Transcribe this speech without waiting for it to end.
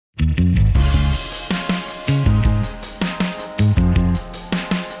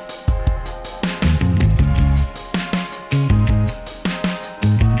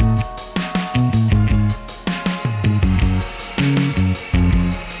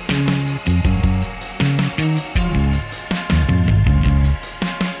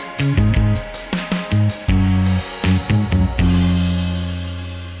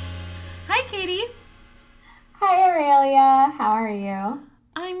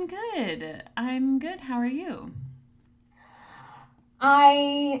I'm good. I'm good. How are you?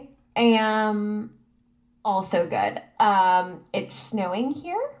 I am also good. It's snowing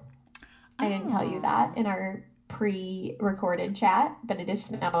here. I didn't tell you that Oh, in our pre-recorded chat, but it is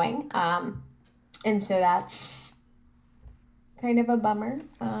snowing. And so that's kind of a bummer.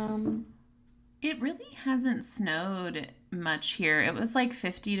 it really hasn't snowed much here. It was like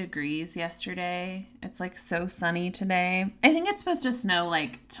 50 degrees yesterday. It's like so sunny today. I think it's supposed to snow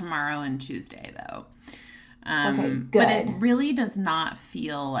like tomorrow and Tuesday though. Okay, But it good. really does not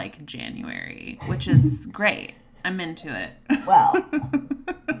feel like January, which is great. I'm into it. Well,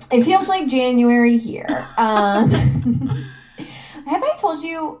 it feels like January here. Have I told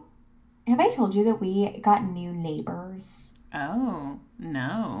you, have I told you that we got new neighbors? Oh, I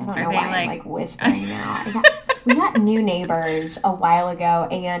no. don't Are know they why I'm like like whispering now. We got new neighbors a while ago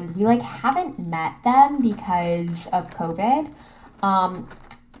and we like haven't met them because of COVID. Um,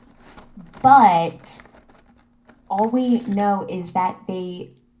 but all we know is that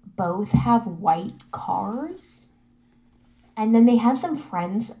they both have white cars and then they had some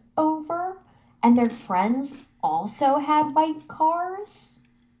friends over and their friends also had white cars,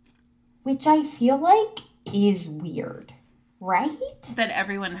 which I feel like is weird, right? that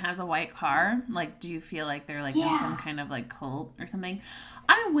everyone has a white car? Like, do you feel like they're like in some Yeah. kind of like cult or something?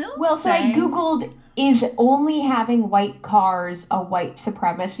 I will Well, so I say, Googled, is only having white cars a white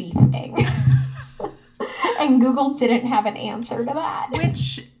supremacy thing? And Google didn't have an answer to that.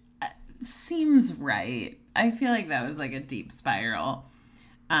 which seems right. I feel like that was like a deep spiral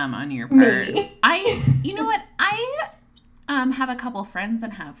on your part. Maybe. You know what? I have a couple friends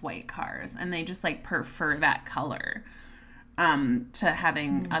that have white cars and they just like prefer that color to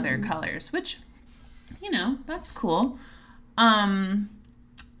having other Hmm. colors, which, that's cool. Um,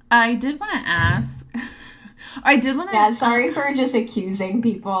 I did want to ask. I did want Yeah, to. sorry for just accusing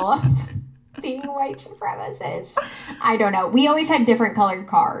people of being white supremacists. I don't know. We always had different colored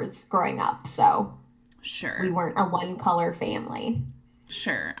cars growing up, so we Sure, weren't a one color family.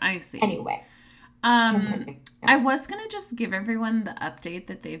 sure. I see. Anyway, Um, continue. I was gonna just give everyone the update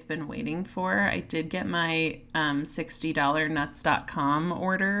that they've been waiting for. I did get my $60 nuts.com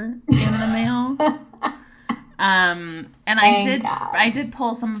order in the mail. And Thank God. I did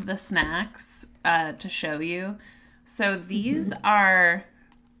pull some of the snacks to show you. So Hmm.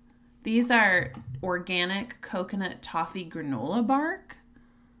 these are organic coconut toffee granola bark.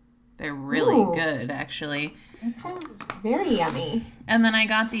 They're really Ooh, good, actually. that sounds very yummy. And then I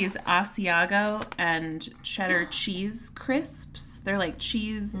got these Asiago and cheddar cheese crisps. They're like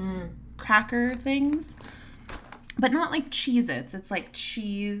cheese Mm. cracker things, but not like Cheez Its. It's like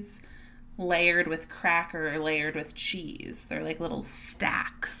cheese layered with cracker, layered with cheese. They're like little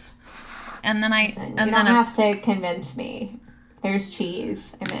stacks. Listen, you And then don't a, have to convince me. If there's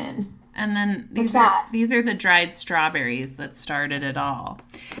cheese, I'm in. and then What's that? these are the dried strawberries that started it all.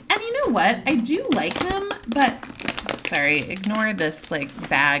 And you know what? I do like them, but sorry, ignore this like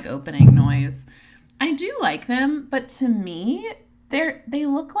bag opening noise. I do like them, but to me, they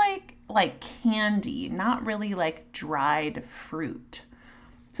look like candy, not really like dried fruit.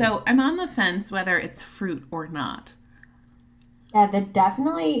 So I'm on the fence whether it's fruit or not. Yeah, the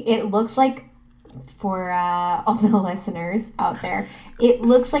definitely. It looks like for all the listeners out there, it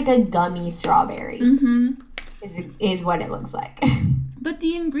looks like a gummy strawberry. Mm-hmm. Is what it looks like. But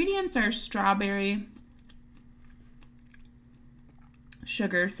the ingredients are strawberry,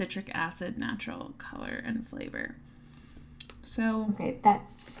 sugar, citric acid, natural color, and flavor. So Okay, that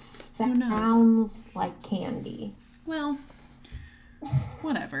who knows? sounds like candy. Well,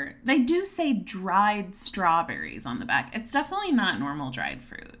 whatever. They do say dried strawberries on the back. It's definitely not normal dried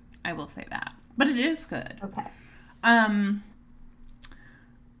fruit. I will say that. But it is good. Okay. Um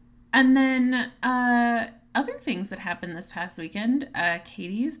and then other things that happened this past weekend,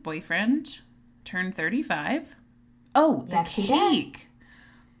 Katie's boyfriend turned 35. Oh, the Yes, he did. cake.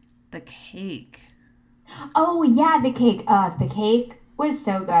 The cake. Oh yeah, the cake. The cake was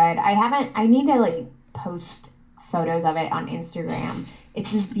so good. I haven't. I need to like post photos of it on Instagram.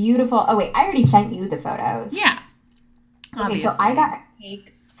 It's this beautiful. Oh wait, I already sent you the photos. Yeah, Okay, so I obviously. got a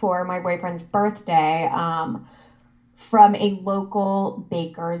cake for my boyfriend's birthday from a local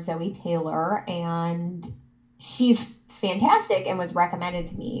baker, Zoe Taylor, and she's fantastic and was recommended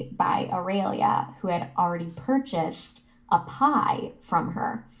to me by Aurelia, who had already purchased a pie from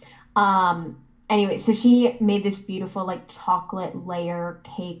her. Anyway, so she made this beautiful like chocolate layer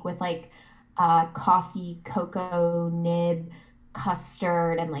cake with like coffee, cocoa nib,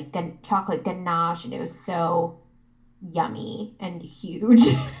 custard, and like chocolate ganache, and it was so yummy and huge,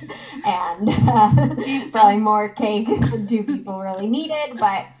 and Do you probably still? more cake than two people really needed,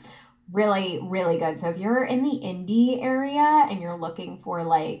 but really, really good. So if you're in the Indy area and you're looking for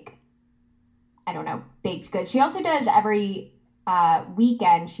like, I don't know, baked goods, she also does every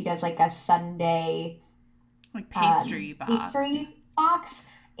weekend. She does like a Sunday Like pastry box. pastry box,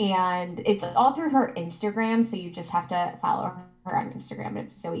 and it's all through her Instagram. So you just have to follow her on Instagram.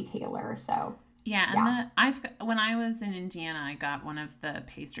 It's Zoe Taylor. So Yeah, and yeah, when I was in Indiana, I got one of the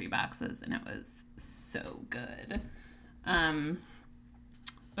pastry boxes, and it was so good. Um,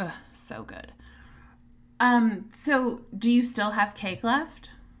 so good. So do you still have cake left?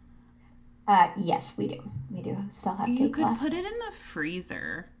 yes, we do. We do still have You cake could put left. it in the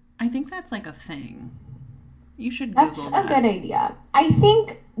freezer. I think that's like a thing. You should That's Google a that. good idea. I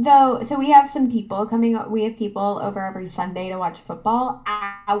think though, so we have some people coming. We have people over every Sunday to watch football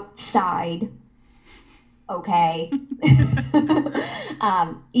outside. Okay.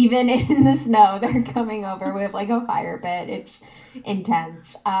 Even in the snow, they're coming over. We have like a fire pit. It's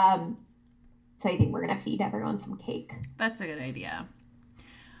intense. So I think we're gonna feed everyone some cake. That's a good idea.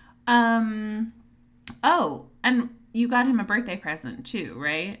 Um, oh, and you got him a birthday present too,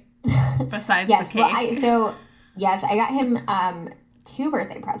 right? Besides the Yes, well, cake. yes, I got him two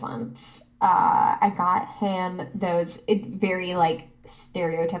birthday presents. I got him very like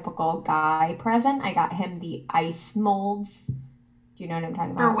stereotypical guy present. I got him the ice molds. Do you know what I'm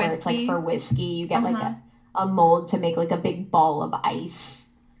talking For about? Where it's like for whiskey. whiskey, you get like Uh-huh. a mold to make like a big ball of ice.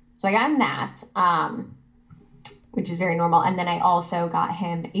 So I got him that, which is very normal. And then I also got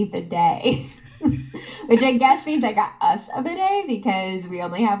him a bidet, which I guess means I got us a bidet because we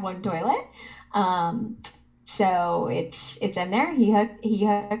only have one toilet. Um, so it's in there. He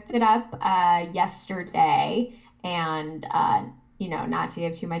hooked it up yesterday, and not to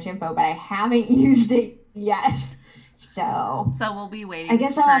give too much info, but I haven't used it yet. So So we'll be I waiting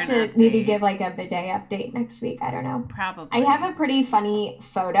guess I'll for have an to maybe update. give like a bidet update next week. I don't know. I have Probably. a pretty funny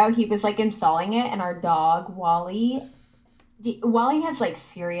photo. He was like installing it, and our dog Wally has like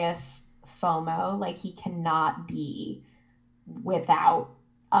serious FOMO. Like he cannot be without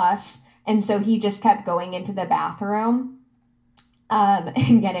us. And so he just kept going into the bathroom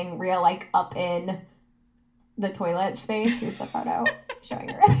and getting real like up in the toilet space. Here's the photo showing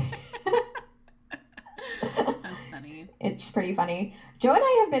her. That's funny. It's pretty funny. Joe and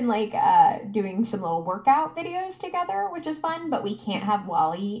I have been like doing some little workout videos together, which is fun, but we can't have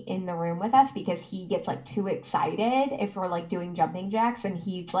Wally in the room with us because he gets like too excited if we're like doing jumping jacks and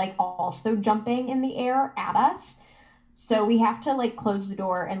he's like also jumping in the air at us. So we have to like close the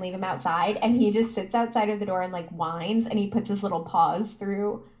door and leave him outside, and he just sits outside of the door and like whines, and he puts his little paws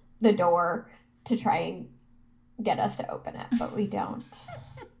through the door to try and get us to open it, but we don't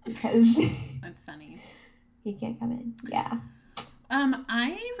because That's funny. he can't come in. Yeah.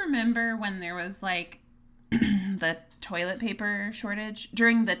 I remember when there was like the toilet paper shortage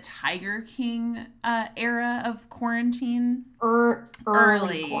during the Tiger King era of quarantine. Early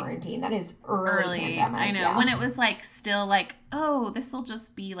Early, quarantine. That is early early. I pandemic. know Yeah. when it was like still like, oh, this will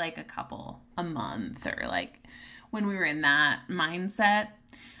just be like a month, or like when we were in that mindset.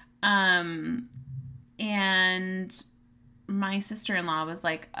 Um, and my sister-in-law was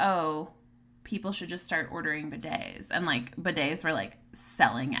like, "Oh, people should just start ordering bidets." And like bidets were like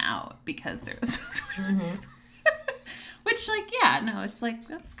selling out because there was Hmm. which like yeah, no, it's like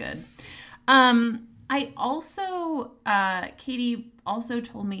that's good. I also Katie also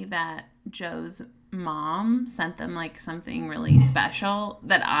told me that Joe's mom sent them like something really special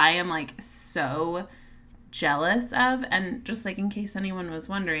that I am like so jealous of, and just like in case anyone was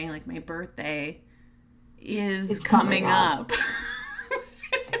wondering, like my birthday is It's coming coming up. up.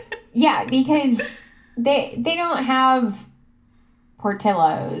 Yeah, because they don't have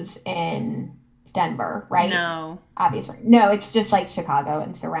Portillo's in Denver, right? No. Obviously. No, it's just like Chicago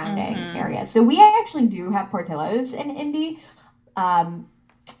and surrounding Mm-hmm. areas. So we actually do have Portillo's in Indy. Um,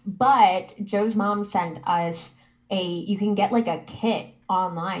 but Joe's mom sent us you can get like a kit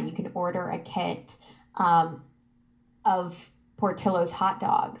online. You can order a kit um, of Portillo's hot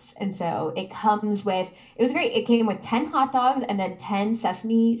dogs. And so it was great. It came with 10 hot dogs and then 10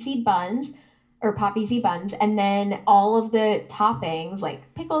 sesame seed buns or poppy seed buns, and then all of the toppings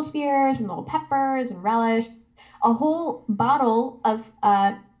like pickle spears and little peppers and relish, a whole bottle of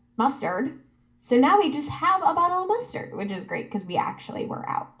mustard. So now we just have a bottle of mustard, which is great because we actually were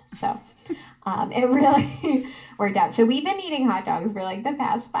out. So it really worked out. So we've been eating hot dogs for like the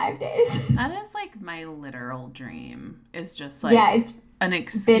past 5 days. That is like my literal dream, is just Yeah, like it's an been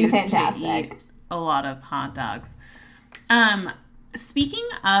excuse to eat fantastic. a lot of hot dogs. Um, Speaking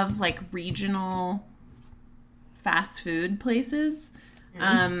of like regional fast food places.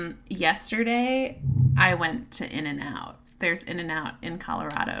 Yesterday I went to In-N-Out. There's In-N-Out in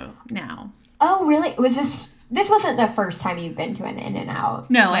Colorado now. Oh, really? This wasn't the first time you've been to an In-N-Out,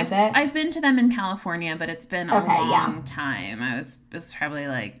 No, was it? I've been to them in California, but it's been a Okay, yeah. long time. It was probably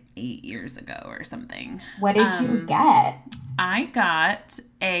like 8 years ago or something. What did you get? I got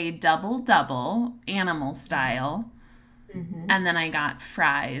a double double animal style, Mm-hmm. and then I got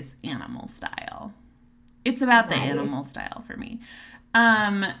fries animal style. It's about the Nice. animal style for me.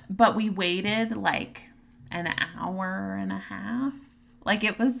 But we waited like an hour and a half. Like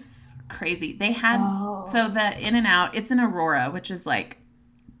it was crazy. They had Oh. so the In-N-Out, it's in Aurora, which is like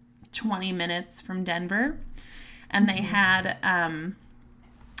 20 minutes from Denver. And they Mm-hmm. had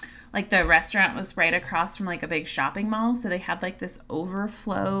like the restaurant was right across from like a big shopping mall, so they had like this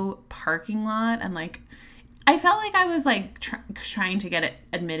overflow parking lot, and like I felt like I was like trying to get it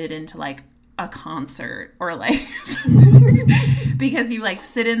admitted into like a concert or like because you like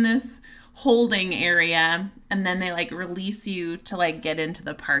sit in this holding area and then they like release you to like get into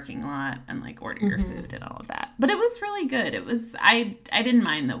the parking lot and like order your Mm-hmm. food and all of that. But it was really good. It was I didn't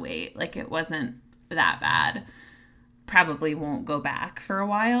mind the wait. Like it wasn't that bad. Probably won't go back for a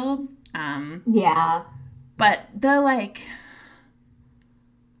while. Yeah. But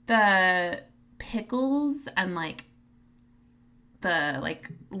the pickles and like the like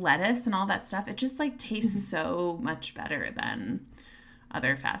lettuce and all that stuff, it just like tastes so much better than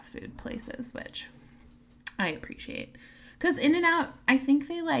other fast food places, which I appreciate. Because In-N-Out, I think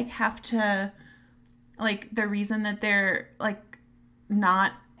they like have to like the reason that they're like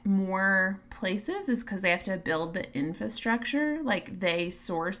not more places is because they have to build the infrastructure. Like they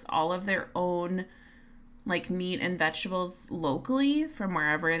source all of their own like meat and vegetables locally from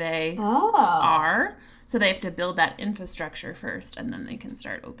wherever they Oh. are. So they have to build that infrastructure first and then they can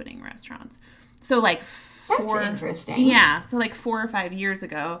start opening restaurants. So like That's interesting. yeah, so like 4 or 5 years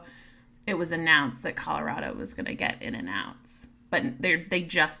ago, it was announced that Colorado was going to get In-N-Outs, but they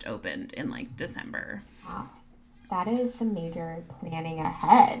just opened in like December. Wow. That is some major planning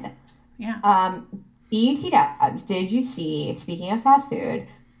ahead. Yeah. BET Dubs, did you see, speaking of fast food,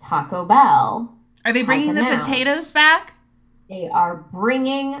 Taco Bell Are they has bringing the potatoes announced back? they are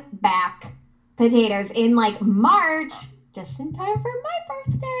bringing back potatoes in like March, just in time for my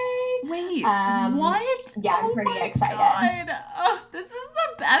birthday. Wait, Um, what? yeah, I'm Oh pretty my excited. God. Oh, this is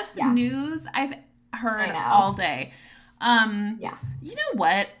the best Yeah. news I've heard I know. all day. Yeah. You know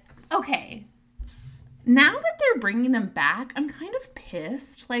what? Okay. Now that they're bringing them back, I'm kind of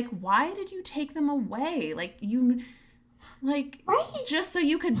pissed. Like, why did you take them away? Like, Right? just so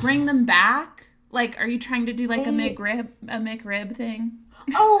you could bring them back? Like, are you trying to do like a They- McRib thing?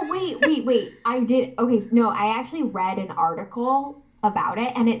 Oh, wait. I did. Okay, no, I actually read an article about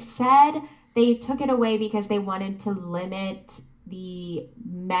it, and it said they took it away because they wanted to limit the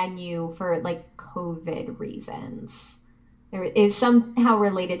menu for like COVID reasons. There is somehow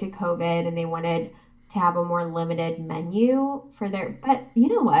related to COVID, and they wanted to have a more limited menu for their. But you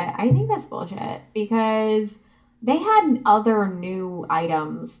know what? I think that's bullshit because they had other new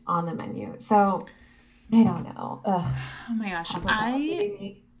items on the menu. So I don't know. Ugh. Oh my gosh. Taco Bell, did they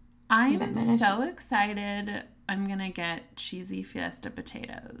make I'm commitment so excited. I'm gonna get cheesy fiesta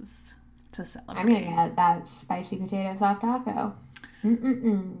potatoes to I'm celebrate. gonna get that spicy potato soft taco. Mm-mm-mm.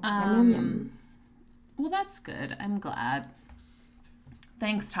 Yum, yum, yum. Well, that's good. I'm glad.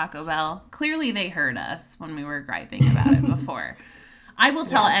 Thanks, Taco Bell. Clearly, they heard us when we were griping about it before. I will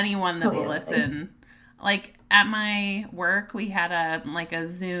tell Yes, anyone that will clearly. listen. Like at my work, we had a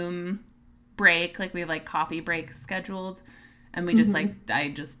Zoom break. Like we have like coffee breaks scheduled, and we just like I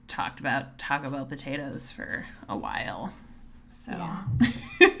just talked about Taco Bell potatoes for a while. So Yeah.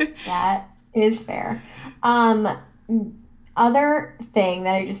 That is fair. Other thing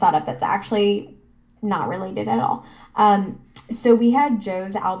that I just thought of that's actually not related at all. So we had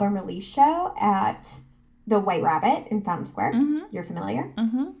Joe's album release show at the White Rabbit in Fountain Square. Mhm. You're familiar?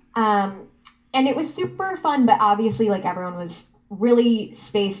 Mhm. And it was super fun, but obviously, like everyone was really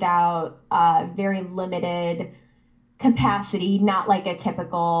spaced out, very limited capacity, not like a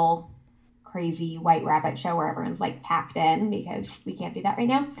typical crazy White Rabbit show where everyone's like packed in because we can't do that right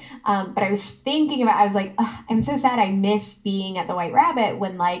now. But I was thinking about, I was like, "Ugh, I'm so sad I miss being at the White Rabbit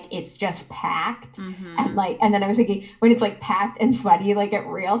when like it's just packed and like, and then I was thinking when it's like packed and sweaty, like at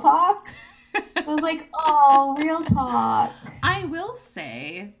Real Talk. I was like, oh, Real Talk. I will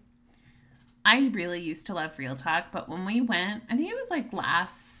say, I really used to love Real Talk, but when we went, I think it was like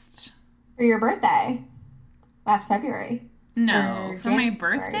last, For your birthday last February. no, Or for my January.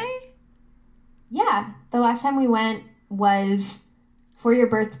 birthday? Yeah, the last time we went was for your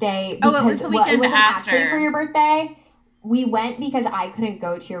birthday. Oh, it was the weekend it wasn't after. actually for your birthday. We went because I couldn't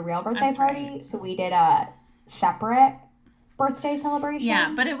go to your real birthday That's party, right. so we did a separate birthday celebration.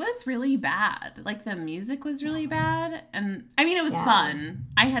 Yeah, but it was really bad. Like the music was really bad, and I mean it was Yeah. fun.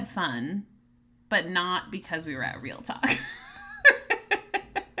 I had fun, but not because we were at Real Talk.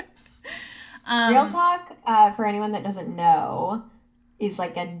 Real Talk, for anyone that doesn't know, is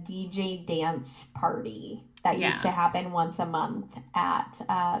like a DJ dance party that Yeah. used to happen once a month at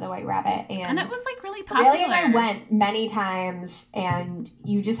the White Rabbit. And it was like really popular. Really, and I went many times, and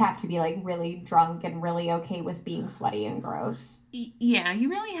you just have to be like really drunk and really okay with being sweaty and gross. Yeah, you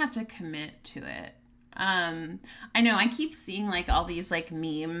really have to commit to it. I know I keep seeing like all these like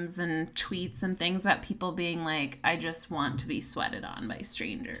memes and tweets and things about people being like, I just want to be sweated on by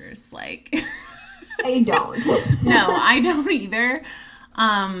strangers. Like, I don't. no, I don't either.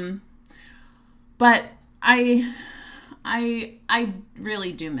 But I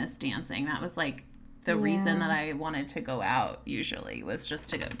really do miss dancing. That was like the reason that I wanted to go out usually was just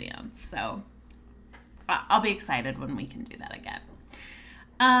to go dance. So I'll be excited when we can do that again.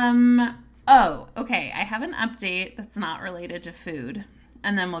 Oh, okay. I have an update that's not related to food,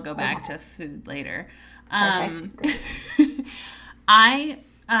 and then we'll go back to food later. I think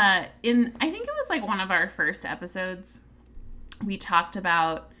it was like one of our first episodes, we talked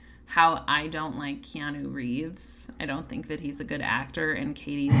about how I don't like Keanu Reeves. I don't think that he's a good actor, and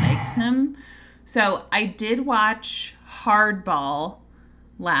Katie likes him. So I did watch Hardball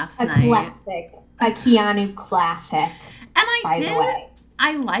last night. Classic. A Keanu classic. And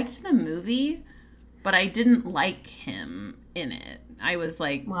I liked the movie, but I didn't like him in it. I was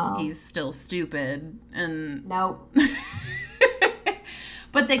like, he's still stupid. And nope.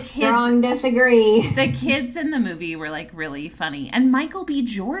 But the kids... Strong disagree. The kids in the movie were, like, really funny. And Michael B.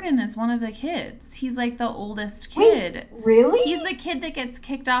 Jordan is one of the kids. He's, like, the oldest kid. Wait, really? He's the kid that gets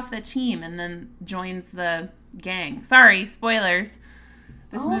kicked off the team and then joins the gang. Sorry, spoilers.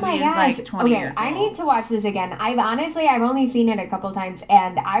 This movie is, like, 20 years old. I need to watch this again. I've only seen it a couple times,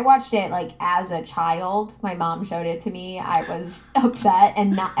 and I watched it, like, as a child. My mom showed it to me. I was upset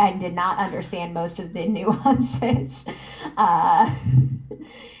and did not understand most of the nuances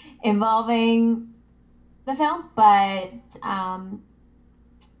involving the film, but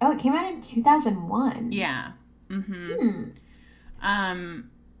it came out in 2001. Yeah.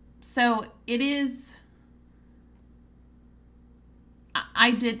 So it is...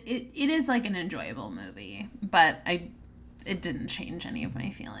 it is like an enjoyable movie, but it didn't change any of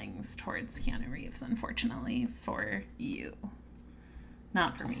my feelings towards Keanu Reeves, unfortunately, for you.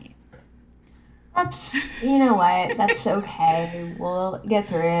 Not for me. You know what? That's okay. We'll get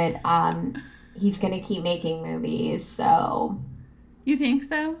through it. He's gonna keep making movies, so. You think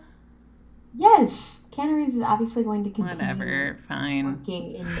so? Yes. Keanu Reeves is obviously going to continue. Whatever, fine.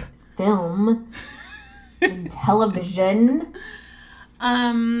 Working in film, in television.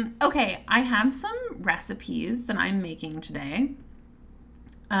 Okay, I have some recipes that I'm making today.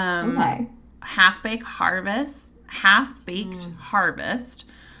 Okay. Half-baked harvest.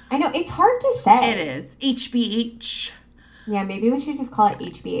 I know, it's hard to say. It is. HBH. Yeah, maybe we should just call it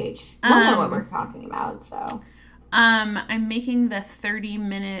HBH. We'll know what we're talking about, so. I'm making the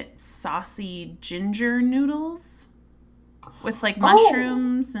 30-minute saucy ginger noodles with like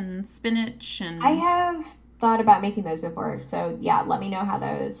mushrooms and spinach and... I have thought about making those before, so yeah, let me know how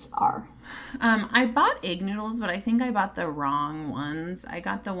those are. I bought egg noodles, but I think I bought the wrong ones. I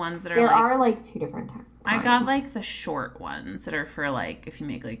got the ones that are there are like two different types. I got like the short ones that are for like if you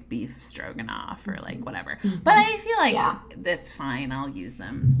make like beef stroganoff or like whatever. But I feel like that's fine. I'll use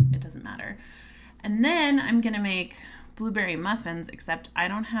them. It doesn't matter. And then I'm going to make blueberry muffins, except I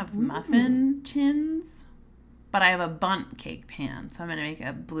don't have muffin tins, but I have a bundt cake pan. So I'm going to make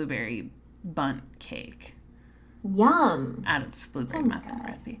a blueberry bundt cake. Yum. Out of blueberry muffin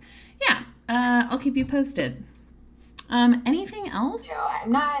recipe. Yeah. I'll keep you posted. Anything else? No,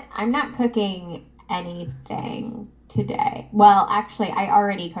 I'm not cooking anything today. Well, actually, I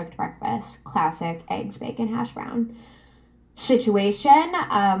already cooked breakfast. Classic eggs, bacon, hash brown situation,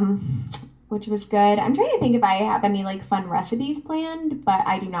 which was good. I'm trying to think if I have any like fun recipes planned, but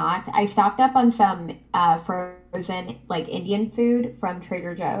I do not. I stocked up on some frozen like Indian food from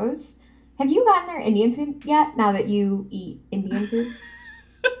Trader Joe's. Have you gotten their Indian food yet, now that you eat Indian food?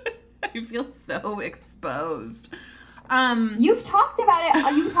 I feel so exposed. You've talked about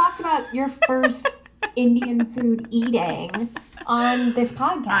it. You talked about your first Indian food eating on this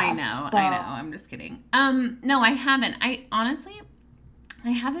podcast. I know. I'm just kidding. No, I haven't. I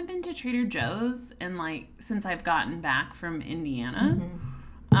haven't been to Trader Joe's in like since I've gotten back from Indiana.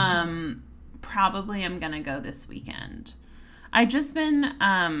 Probably I'm gonna go this weekend. I just been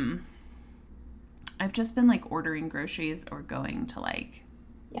I've just been like ordering groceries or going to like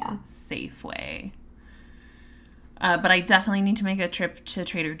Yeah. Safeway. But I definitely need to make a trip to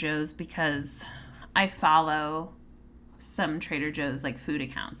Trader Joe's because I follow some Trader Joe's like food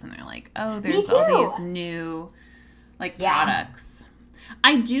accounts and they're like, oh, Me there's all too. these new like Yeah. products.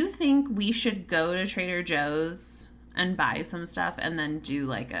 I do think we should go to Trader Joe's and buy some stuff and then do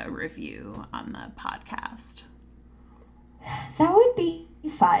like a review on the podcast. That would be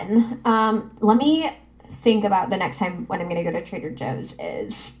fun. Let me think about the next time when I'm going to go to Trader Joe's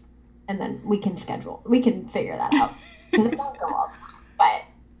is, and then we can figure that out. Because it won't go all the time. But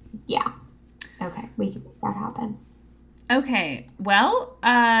yeah. Okay, we can make that happen. Okay, well,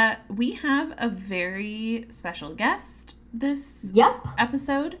 we have a very special guest this Yep.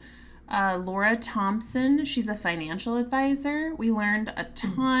 episode. Laura Thompson. She's a financial advisor. We learned a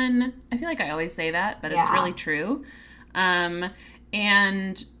ton. I feel like I always say that, but it's Yeah. really true.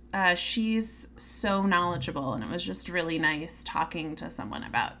 And she's so knowledgeable, and it was just really nice talking to someone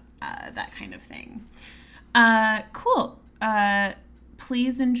about that kind of thing. Cool.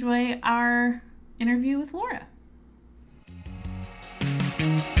 Please enjoy our interview with Laura.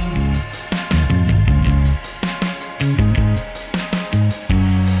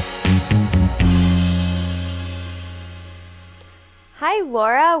 Hi,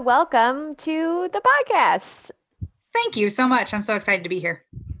 Laura. Welcome to the podcast. Thank you so much. I'm so excited to be here.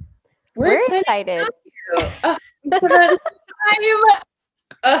 We're excited. Because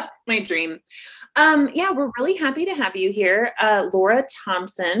my dream. Yeah, we're really happy to have you here. Laura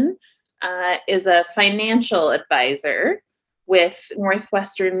Thompson is a financial advisor with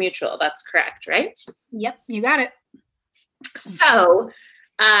Northwestern Mutual. That's correct, right? Yep, you got it. So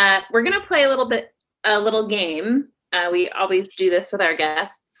we're gonna play a little game. We always do this with our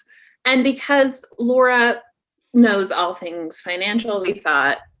guests, and because Laura knows all things financial, we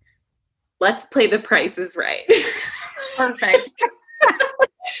thought, let's play The Price is Right. Perfect.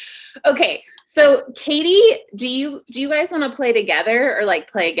 Okay, so Katie, do you guys want to play together or like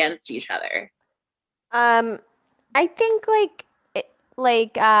play against each other? I think I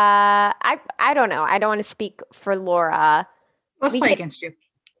don't know. I don't want to speak for Laura. Let's We play can- against you.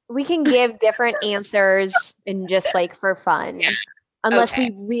 We can give different answers and just like for fun. Yeah. Unless Okay.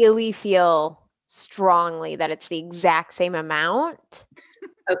 we really feel strongly that it's the exact same amount.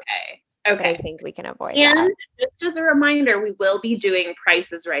 Okay. But I Okay. think we can avoid And that. just as a reminder, we will be doing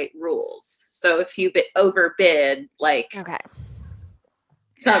Price is Right rules. So if you overbid, like Okay.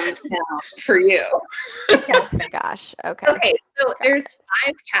 thumbs down for you. Fantastic. Gosh. Okay. Okay, so there's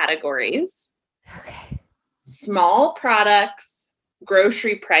 5 categories: Okay. small products,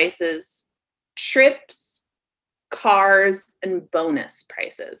 grocery prices, trips, cars, and bonus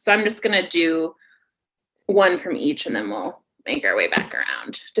prices. So I'm just going to do one from each and then we'll make our way back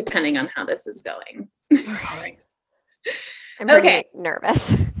around depending on how this is going. All right. I'm pretty Okay.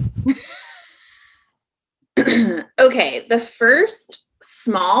 nervous. Okay, the first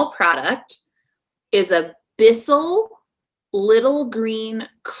small product is a Bissell little green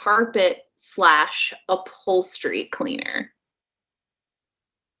carpet / upholstery cleaner.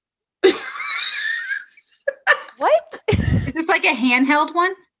 What? Is this like a handheld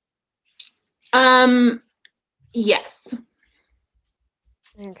one? Yes.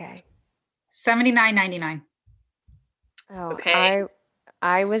 Okay. $79.99. Oh, Okay.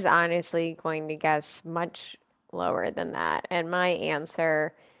 I was honestly going to guess much lower than that, and my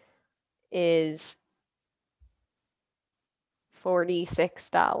answer is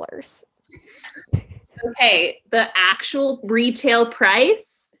 $46. Okay, the actual retail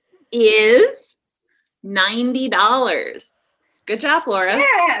price is $90. Good job, Laura.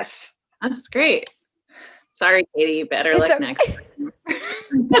 Yes. That's great. Sorry, Katie. Better It's luck okay. next time.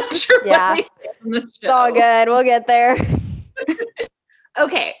 Not sure Yeah. what I said on the It's all show. good. We'll get there.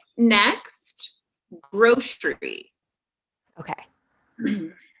 Okay, next, grocery. Okay.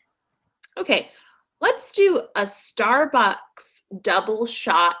 Okay, let's do a Starbucks double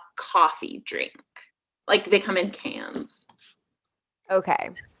shot coffee drink. Like they come in cans. Okay.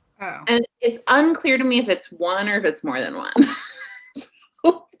 Oh. And it's unclear to me if it's one or if it's more than one.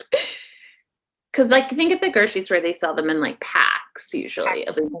 Because like I think at the grocery store they sell them in like packs usually.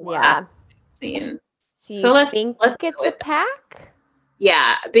 At least Yeah. I've seen. So you So let's think go it's a with that. pack?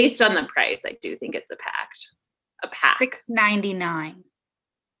 Yeah, based on the price, I do think it's a pack. $6.99.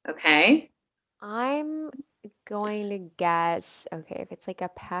 Okay. I'm going to guess, okay, if it's like a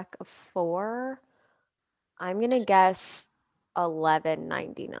pack of 4, I'm going to guess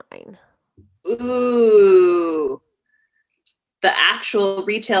 $11.99. Ooh. The actual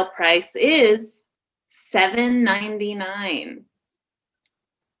retail price is $7.99.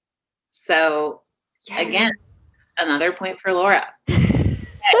 So again, another point for Laura.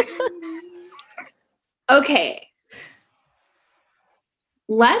 Okay.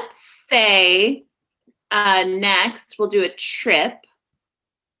 Let's say next we'll do a trip.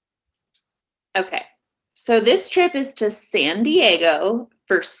 Okay. So this trip is to San Diego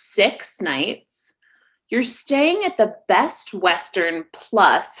for 6 nights. You're staying at the Best Western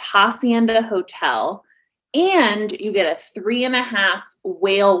Plus Hacienda Hotel, and you get a 3.5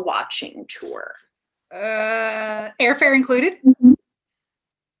 whale watching tour. Airfare included?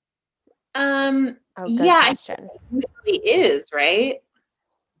 Oh, good Yeah, question. it usually is, right?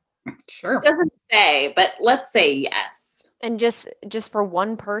 Sure. It doesn't say, but let's say yes. And just for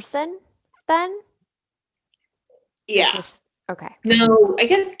one person, then? Yeah. Just, okay, No, I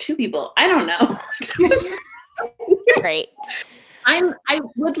guess 2 people. I don't know. great. I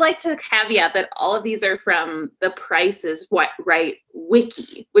would like to caveat that all of these are from the Price is Right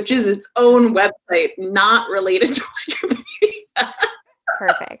wiki, which is its own website, not related to Wikipedia.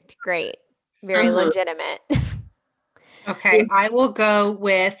 Perfect. Great. Very Uh-huh. legitimate. Okay, I will go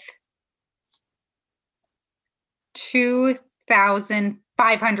with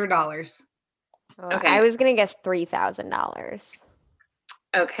 $2,500. Okay. I was gonna guess $3,000.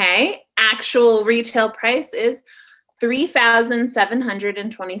 Okay. Actual retail price is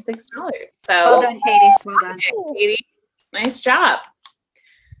 $3,726. So Well done, Katie. Well done. Katie, nice job.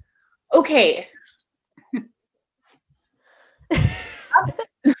 Okay.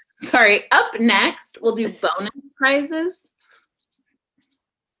 Sorry. Up next, we'll do bonus prizes.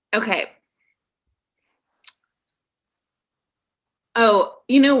 Okay. Oh,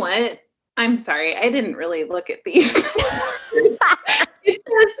 you know what? I'm sorry. I didn't really look at these. It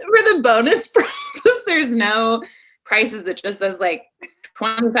says for the bonus prizes, there's no prices. It just says like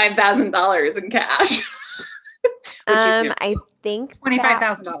 $25,000 in cash. I think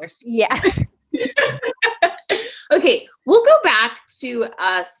 $25,000. yeah. Okay, we'll go back to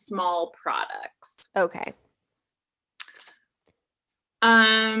small products. Okay.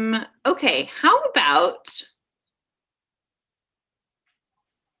 Okay, how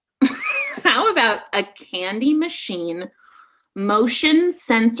about a candy machine motion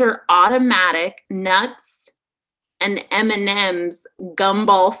sensor automatic nuts and M&M's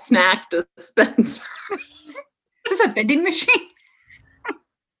gumball snack dispenser? Is this a vending machine?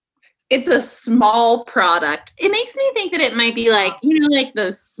 It's a small product. It makes me think that it might be like, like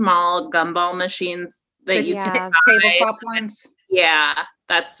those small gumball machines that you can buy. Tabletop ones. Yeah,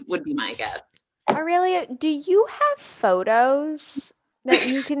 would be my guess. Aurelia, do you have photos that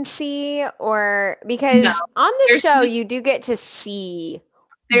you can see, or because No, on the there's show no- you do get to see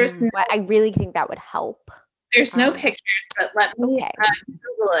There's what I really think that would help. there's no pictures, but let me Okay.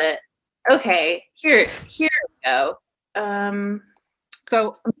 Google it. Okay, here we go.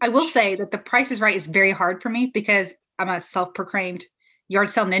 So I will say that the Price is Right is very hard for me because I'm a self-proclaimed yard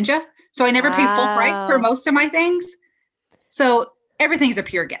sale ninja. So I never pay full price for Wow. most of my things. So everything's a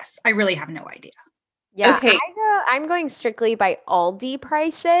pure guess. I really have no idea. Yeah, Okay. I'm going strictly by Aldi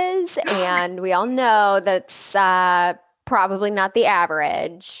prices, and we all know that's probably not the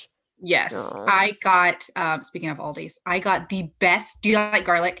average. Yes. Oh. I got, speaking of Aldi's, I got the best. Do you like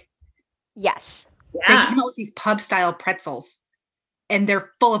garlic? Yes. They Yeah. came out with these pub style pretzels and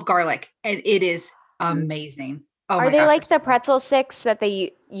they're full of garlic and it is amazing. Oh Are my they gosh, like they're the so good. pretzel sticks that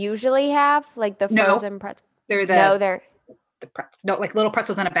they usually have, like the No. frozen pretzel? They're No, they're. no, like little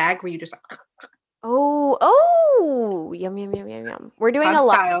pretzels in a bag where you just Oh, yum, yum, yum, yum, yum. We're doing pub a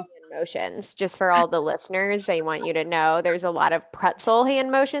lot style. of hand motions just for all the listeners. I want you to know there's a lot of pretzel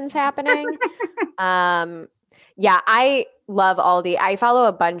hand motions happening. Yeah, I love Aldi. I follow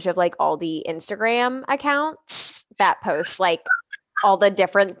a bunch of like Aldi Instagram accounts that post like all the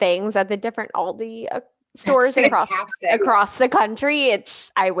different things at the different Aldi stores fantastic. across the country.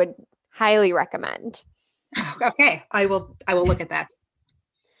 I would highly recommend. Okay, I will look at that.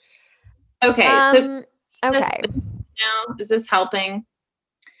 Okay, so Okay. now is this helping?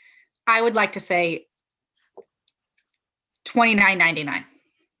 I would like to say $29.99.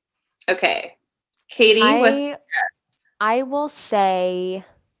 Okay. Katie, what's I will say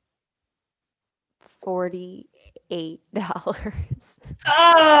 $48.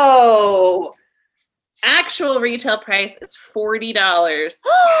 Oh, actual retail price is $40. I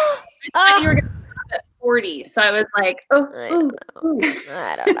thought you were gonna have it at 40. So I was like, I don't I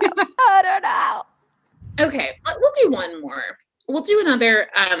don't know. I don't know. Okay, we'll do one more. We'll do another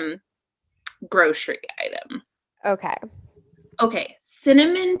grocery item. Okay. Okay,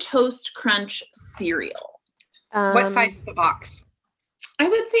 Cinnamon Toast Crunch cereal. What size is the box? I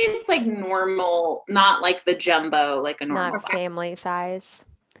would say it's like normal, not like the jumbo, like a normal Not box. family size.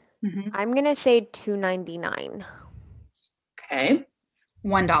 Mhm. I'm gonna say $2.99. Okay.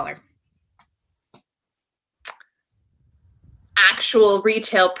 $1. Actual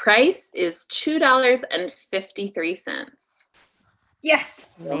retail price is $2.53. Yes.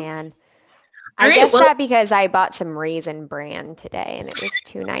 Man. All I right, guess well- that because I bought some Raisin Bran today and it was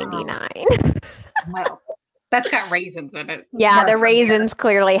 $2.99. Well, that's got raisins in it. Yeah, Smart the from raisins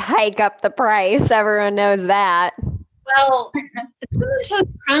clearly hike up the price. Everyone knows that. Well, the Cinnamon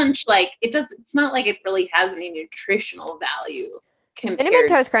Toast Crunch, like it's not like it really has any nutritional value Cinnamon compared.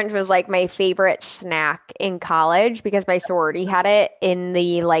 Toast Crunch was like my favorite snack in college because my sorority had it in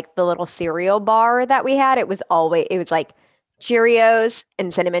the little cereal bar that we had. It was like Cheerios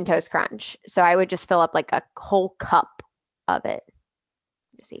and Cinnamon Toast Crunch. So I would just fill up like a whole cup of it.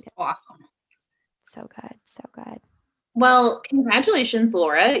 Just eat it. Awesome. So good. So good. Well, congratulations,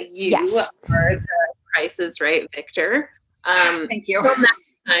 Laura. You Yes. are the Price is Right victor. Thank you. Till next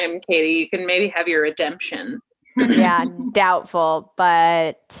time, Katie, you can maybe have your redemption. Yeah, doubtful,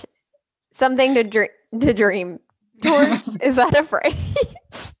 but something to dream towards. Is that a phrase?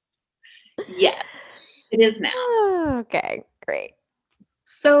 Yes, it is now. Okay, great.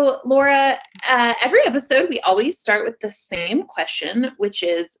 So, Laura, every episode we always start with the same question, which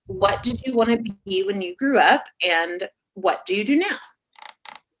is, what did you want to be when you grew up, and what do you do now?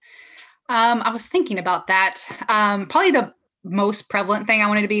 I was thinking about that. Probably the most prevalent thing I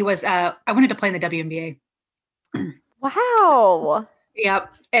wanted to be was I wanted to play in the WNBA. Wow.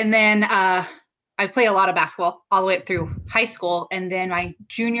 Yep. And then I play a lot of basketball all the way up through high school. And then my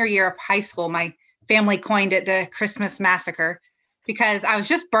junior year of high school, my family coined it the Christmas Massacre because I was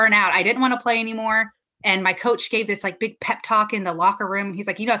just burnt out. I didn't want to play anymore. And my coach gave this like big pep talk in the locker room. He's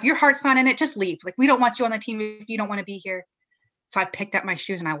like, if your heart's not in it, just leave. Like, we don't want you on the team if you don't want to be here. So I picked up my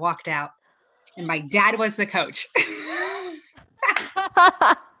shoes and I walked out. And my dad was the coach.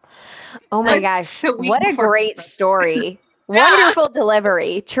 Oh my gosh. the week What a before great Christmas. story. Wonderful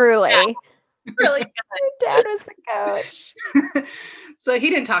delivery, truly. Really good. My dad was the coach. So he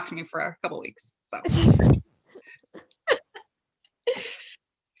didn't talk to me for a couple of weeks.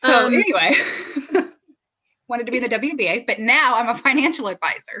 So anyway, wanted to be in the WNBA, but now I'm a financial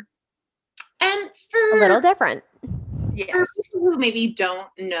advisor. And A for little different. Yes. for people who maybe don't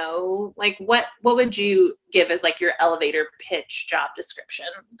know, like what would you give as like your elevator pitch job description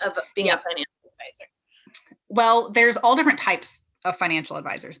of being a financial advisor? Well, there's all different types of financial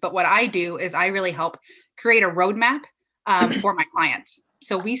advisors, but what I do is I really help create a roadmap for my clients.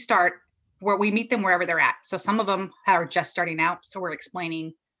 So we start where we meet them wherever they're at. So some of them are just starting out. So we're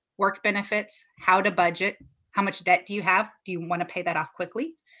explaining work benefits, how to budget, how much debt do you have? Do you want to pay that off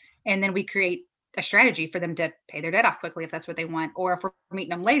quickly? And then we create a strategy for them to pay their debt off quickly if that's what they want. Or if we're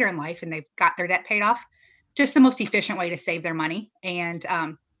meeting them later in life and they've got their debt paid off, just the most efficient way to save their money and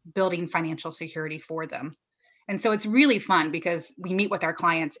building financial security for them. And so it's really fun because we meet with our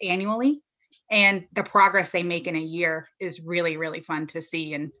clients annually and the progress they make in a year is really, really fun to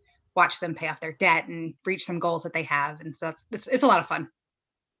see and watch them pay off their debt and reach some goals that they have. And so it's a lot of fun.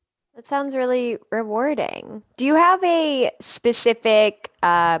 That sounds really rewarding. Do you have a specific,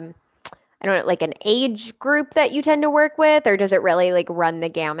 I don't know, like an age group that you tend to work with, or does it really like run the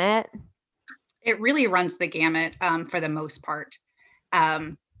gamut? It really runs the gamut for the most part.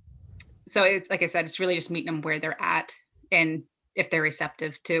 So it's like I said, it's really just meeting them where they're at and if they're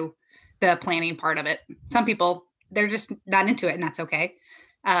receptive to the planning part of it. Some people, they're just not into it and that's okay.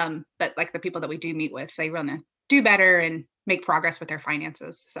 But like the people that we do meet with, they want to do better and make progress with their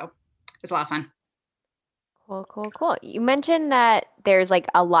finances. So it's a lot of fun. Cool. You mentioned that there's like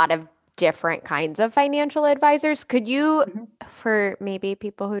a lot of different kinds of financial advisors. Could you, for maybe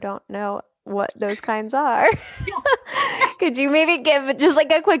people who don't know what those kinds are, could you maybe give just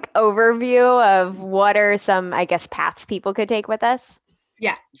like a quick overview of what are some, I guess, paths people could take with us?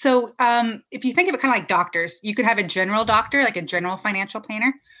 Yeah. So if you think of it kind of like doctors, you could have a general doctor, like a general financial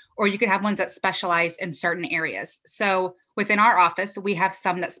planner, or you could have ones that specialize in certain areas. So within our office, we have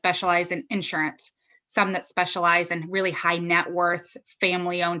some that specialize in insurance, some that specialize in really high net worth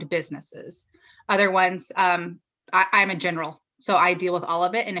family-owned businesses. Other ones, I'm a general, so I deal with all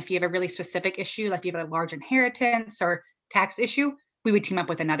of it. And if you have a really specific issue, like you have a large inheritance or tax issue, we would team up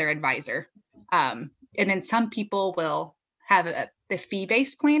with another advisor. And then some people will have the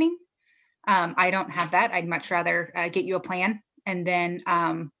fee-based planning. I don't have that. I'd much rather get you a plan. And then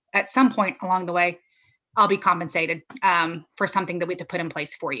at some point along the way, I'll be compensated for something that we have to put in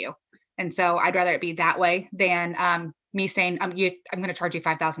place for you. And so I'd rather it be that way than me saying, I'm going to charge you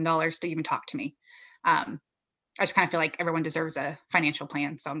 $5,000 to even talk to me. I just kind of feel like everyone deserves a financial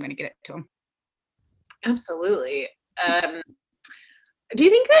plan. So I'm going to get it to them. Absolutely. Do you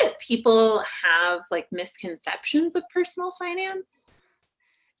think that people have like misconceptions of personal finance?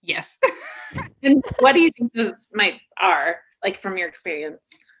 Yes. And what do you think those are, like, from your experience?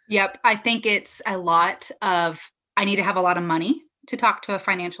 Yep. I think it's a lot of, I need to have a lot of money to talk to a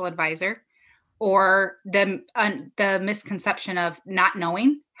financial advisor, or the misconception of not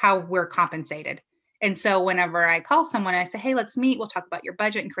knowing how we're compensated. And so whenever I call someone and I say, hey, let's meet, we'll talk about your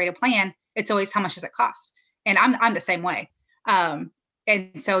budget and create a plan, it's always, how much does it cost? And I'm the same way. And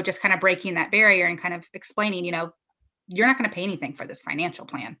so just kind of breaking that barrier and kind of explaining, you're not going to pay anything for this financial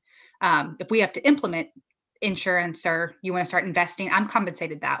plan. If we have to implement insurance or you want to start investing, I'm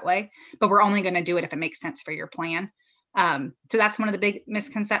compensated that way, but we're only going to do it if it makes sense for your plan. So that's one of the big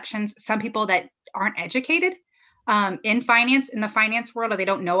misconceptions. Some people that aren't educated in the finance world, or they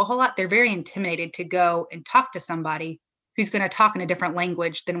don't know a whole lot, they're very intimidated to go and talk to somebody who's going to talk in a different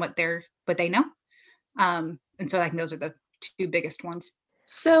language than what they know. And so I think those are the two biggest ones.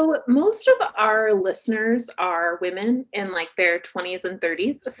 So most of our listeners are women in like their 20s and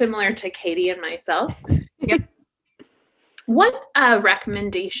 30s, similar to Katie and myself. Yep. What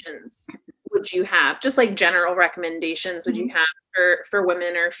recommendations would you have? Just like general recommendations would you have for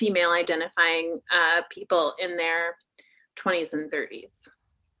women or female identifying people in their 20s and 30s?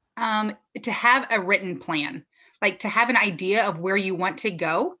 To have a written plan, like to have an idea of where you want to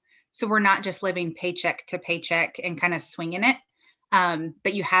go. So we're not just living paycheck to paycheck and kind of swinging it.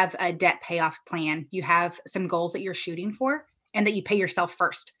 That you have a debt payoff plan, you have some goals that you're shooting for, and that you pay yourself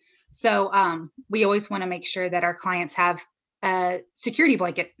first. So we always want to make sure that our clients have a security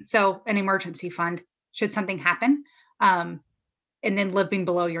blanket, so an emergency fund should something happen, and then living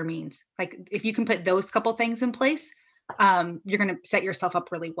below your means. Like if you can put those couple things in place, you're going to set yourself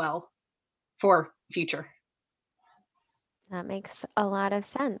up really well for future. That makes a lot of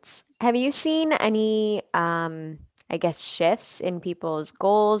sense. Have you seen any shifts in people's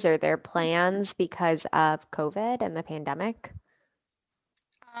goals or their plans because of COVID and the pandemic?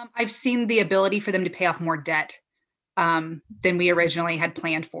 I've seen the ability for them to pay off more debt than we originally had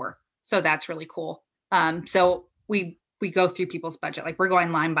planned for. So that's really cool. So we go through people's budget, like we're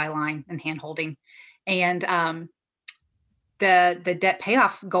going line by line and hand holding. And the debt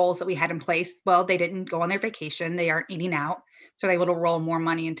payoff goals that we had in place, well, they didn't go on their vacation. They aren't eating out. So they're able to roll more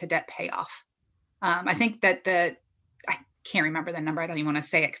money into debt payoff. I think that I can't remember the number. I don't even want to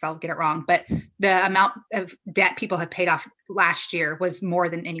say it because I'll get it wrong. But the amount of debt people have paid off last year was more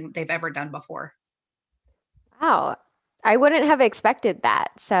than they've ever done before. Wow. I wouldn't have expected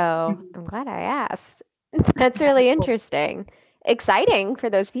that. So I'm glad I asked. That's really interesting. Exciting for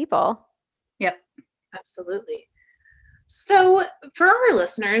those people. Yep. Absolutely. So for our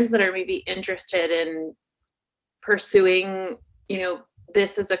listeners that are maybe interested in pursuing,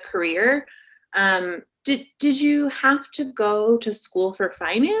 this as a career, did you have to go to school for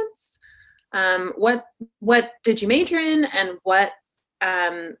finance? What did you major in, and what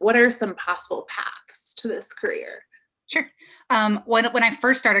are some possible paths to this career? Sure. When I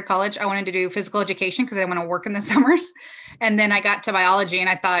first started college, I wanted to do physical education because I want to work in the summers. And then I got to biology and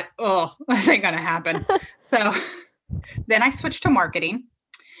I thought, oh, this ain't going to happen. So then I switched to marketing,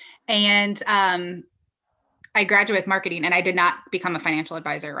 and I graduated with marketing, and I did not become a financial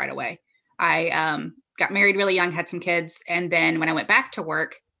advisor right away. I got married really young, had some kids. And then when I went back to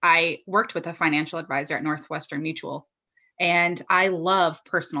work, I worked with a financial advisor at Northwestern Mutual. And I love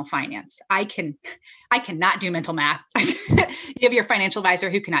personal finance. I cannot do mental math. You have your financial advisor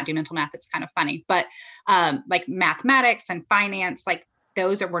who cannot do mental math. It's kind of funny, but like mathematics and finance, like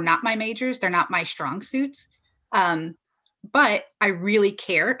those were not my majors. They're not my strong suits. But I really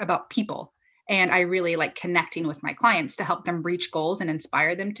care about people, and I really like connecting with my clients to help them reach goals and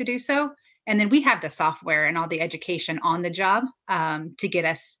inspire them to do so. And then we have the software and all the education on the job to get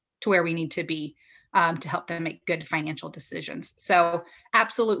us to where we need to be. To help them make good financial decisions. So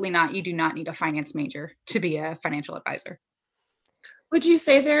absolutely not. You do not need a finance major to be a financial advisor. Would you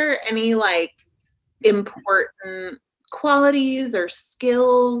say there are any like important qualities or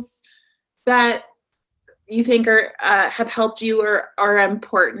skills that you think are have helped you or are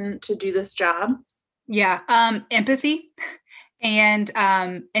important to do this job? Yeah. Empathy and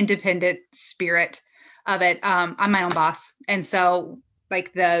independent spirit of it. I'm my own boss. And so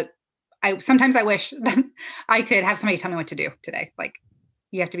like sometimes I wish that I could have somebody tell me what to do today. Like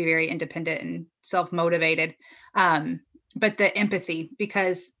you have to be very independent and self-motivated. But the empathy,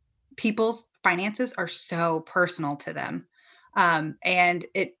 because people's finances are so personal to them. And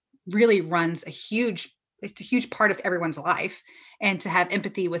it really runs a huge it's a huge part of everyone's life, and to have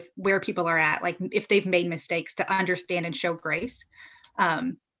empathy with where people are at, like if they've made mistakes, to understand and show grace.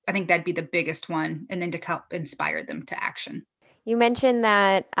 I think that'd be the biggest one, and then to help inspire them to action. You mentioned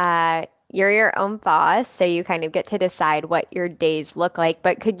that you're your own boss, so you kind of get to decide what your days look like.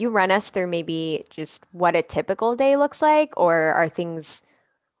 But could you run us through maybe just what a typical day looks like, or are things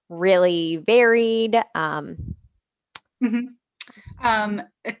really varied? Mm-hmm. A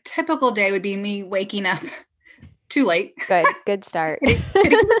typical day would be me waking up too late. Good start. hitting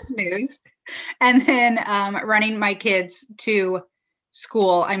the snooze, and then running my kids to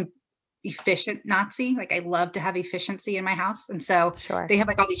school. I'm efficient Nazi. Like I love to have efficiency in my house. And so Sure. they have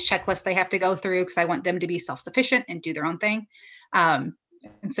like all these checklists they have to go through because I want them to be self-sufficient and do their own thing. And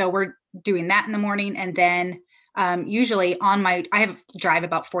so we're doing that in the morning. And then usually I have drive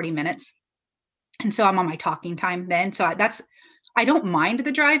about 40 minutes. And so I'm on my talking time then. So I don't mind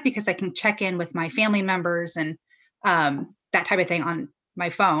the drive because I can check in with my family members and that type of thing on my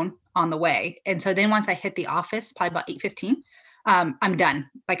phone on the way. And so then once I hit the office, probably about 8:15, I'm done.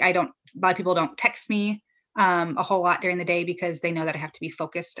 Like a lot of people don't text me a whole lot during the day because they know that I have to be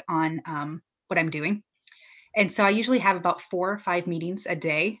focused on what I'm doing. And so I usually have about 4 or 5 meetings a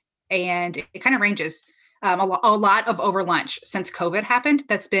day, and it kind of ranges. A lot of over lunch since COVID happened.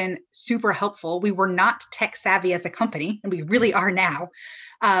 That's been super helpful. We were not tech savvy as a company, and we really are now.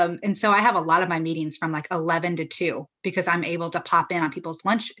 And so I have a lot of my meetings from like 11 to 2 because I'm able to pop in on people's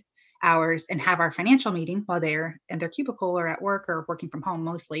lunch hours and have our financial meeting while they're in their cubicle or at work or working from home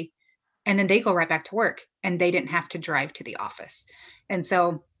mostly. And then they go right back to work, and they didn't have to drive to the office. And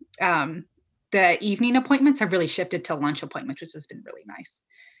so the evening appointments have really shifted to lunch appointments, which has been really nice.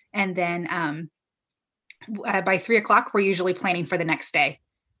 And then by 3:00, we're usually planning for the next day,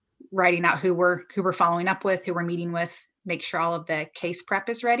 writing out who we're following up with, who we're meeting with, make sure all of the case prep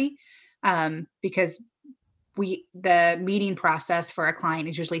is ready. Because the meeting process for a client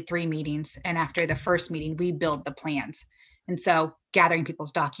is usually 3 meetings. And after the first meeting, we build the plans. And so gathering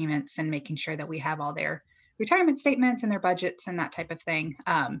people's documents and making sure that we have all their retirement statements and their budgets and that type of thing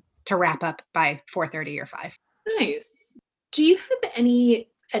to wrap up by 4:30 or 5. Nice. Do you have any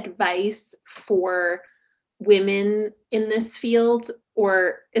advice for women in this field,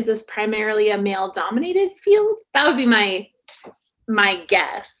 or is this primarily a male-dominated field? That would be my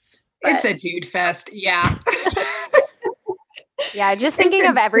guess. It's a dude fest. Yeah. Yeah, just thinking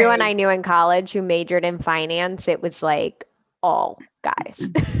of everyone I knew in college who majored in finance, it was like all guys.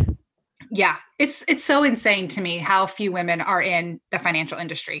 Yeah, it's so insane to me how few women are in the financial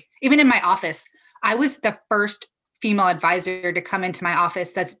industry. Even in my office, I was the first female advisor to come into my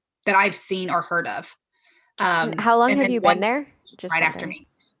office that I've seen or heard of. How long have you been there? Just right after me.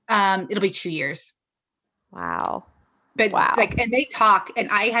 It'll be 2 years. Wow. But and they talk, and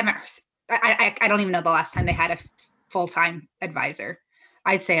I don't even know the last time they had a full-time advisor.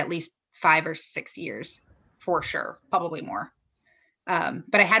 I'd say at least 5 or 6 years for sure, probably more.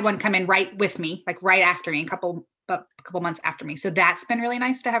 But I had one come in right with me, like right after me, a couple months after me. So that's been really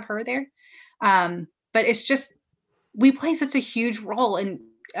nice to have her there. But it's just, we play such a huge role, and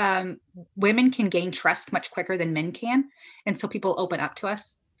women can gain trust much quicker than men can. And so people open up to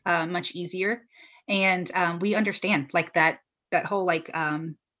us much easier. And we understand like that whole like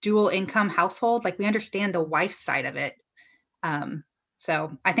dual income household, like we understand the wife's side of it.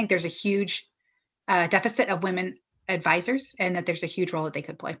 So I think there's a huge deficit of women advisors, and that there's a huge role that they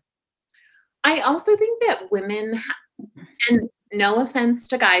could play. I also think that women, and no offense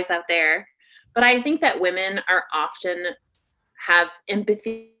to guys out there, but I think that women are often have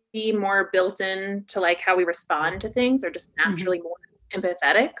empathy more built in to like how we respond to things, or just naturally more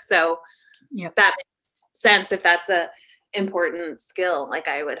empathetic. So that makes sense if that's a important skill. Like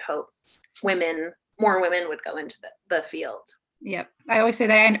I would hope more women would go into the field. Yep. I always say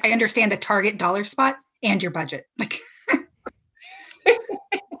that I understand the target dollar spot and your budget. Like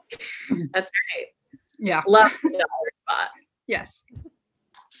that's right. Yeah. Love the dollar spot. Yes.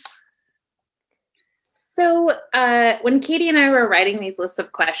 So when Katie and I were writing these lists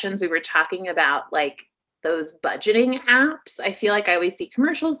of questions, we were talking about like those budgeting apps. I feel like I always see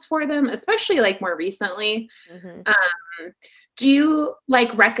commercials for them, especially like more recently. Do you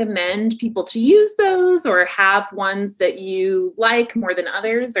like recommend people to use those, or have ones that you like more than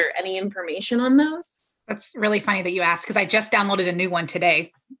others, or any information on those? That's really funny that you asked, because I just downloaded a new one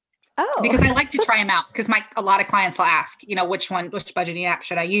today. Oh. Because I like to try them out, because a lot of clients will ask, which budgeting app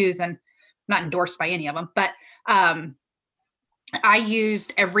should I use? And I'm not endorsed by any of them, but I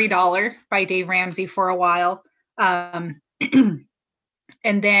used Every Dollar by Dave Ramsey for a while. And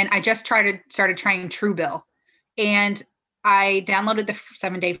then I just started trying Truebill. And I downloaded the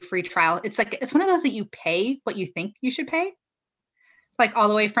 7-day free trial. It's one of those that you pay what you think you should pay, like all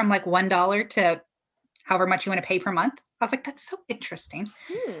the way from like $1 to however much you want to pay per month. I was like, that's so interesting.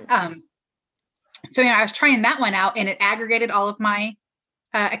 So, I was trying that one out, and it aggregated all of my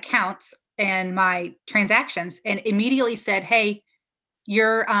accounts and my transactions, and immediately said, hey,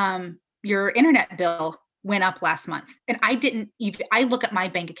 your internet bill went up last month. And I look at my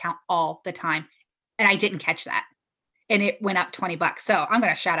bank account all the time, and I didn't catch that. And it went up $20. So I'm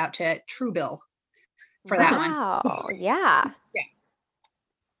going to shout out to Truebill for that one. Wow. Yeah. Yeah.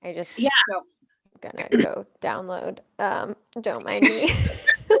 I just Yeah. gonna go download. Don't mind me.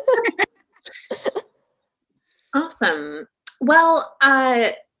 Awesome. Well,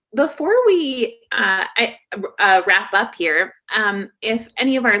 before we wrap up here, if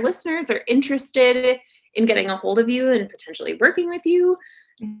any of our listeners are interested in getting a hold of you and potentially working with you,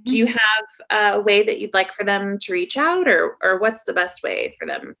 do you have a way that you'd like for them to reach out, or what's the best way for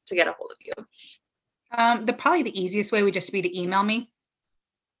them to get a hold of you? Probably the easiest way would just be to email me.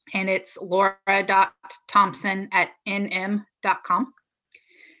 And it's laura.thompson@nm.com.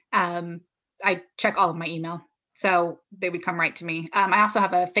 I check all of my email, so they would come right to me. I also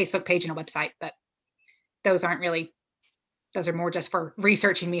have a Facebook page and a website, but those are more just for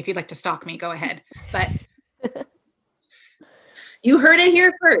researching me. If you'd like to stalk me, go ahead. But you heard it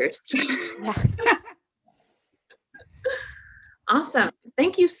here first. Yeah. Awesome.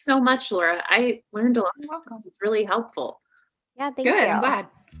 Thank you so much, Laura. I learned a lot. You're welcome. It was really helpful. Yeah, thank you. Good. I'm glad.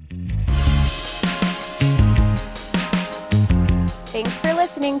 Thanks for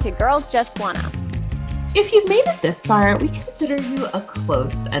listening to Girls Just Wanna. If you've made it this far, we consider you a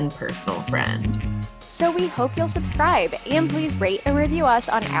close and personal friend. So we hope you'll subscribe, and please rate and review us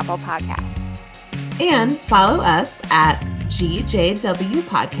on Apple Podcasts. And follow us at GJW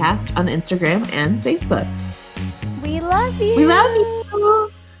Podcast on Instagram and Facebook. We love you. We love you.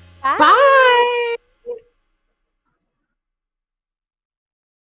 Bye. Bye.